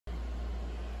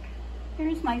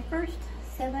Here's my first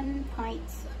 7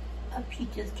 pints of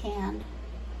peaches canned.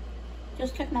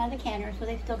 Just took them out of the canner, so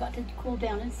they've still got to cool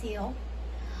down and seal.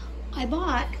 I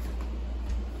bought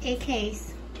a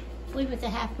case, I believe it's a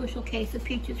half bushel case of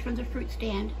peaches from the fruit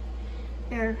stand.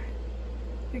 They're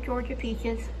Georgia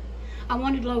peaches. I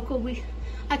wanted local.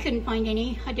 I couldn't find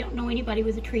any. I don't know anybody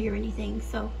with a tree or anything,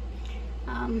 so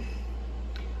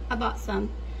I bought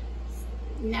some.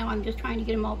 Now I'm just trying to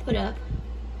get them all put up.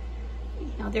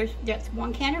 Now that's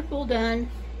 1 canner full done,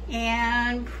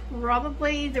 and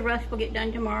probably the rest will get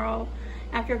done tomorrow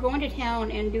after going to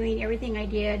town and doing everything I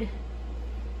did,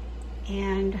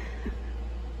 and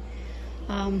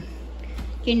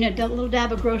getting a little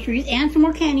dab of groceries and some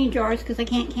more canning jars, because I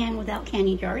can't can without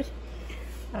canning jars.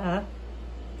 I'm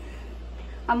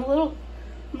a little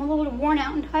worn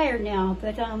out and tired now,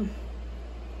 but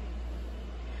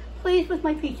pleased with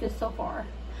my peaches so far.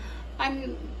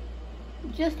 I'm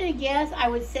just a guess. I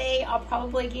would say I'll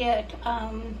probably get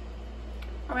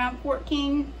around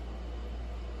 14,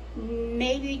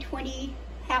 maybe 20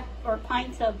 half or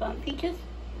pints of peaches,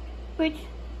 which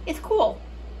is cool.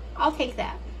 I'll take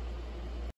that.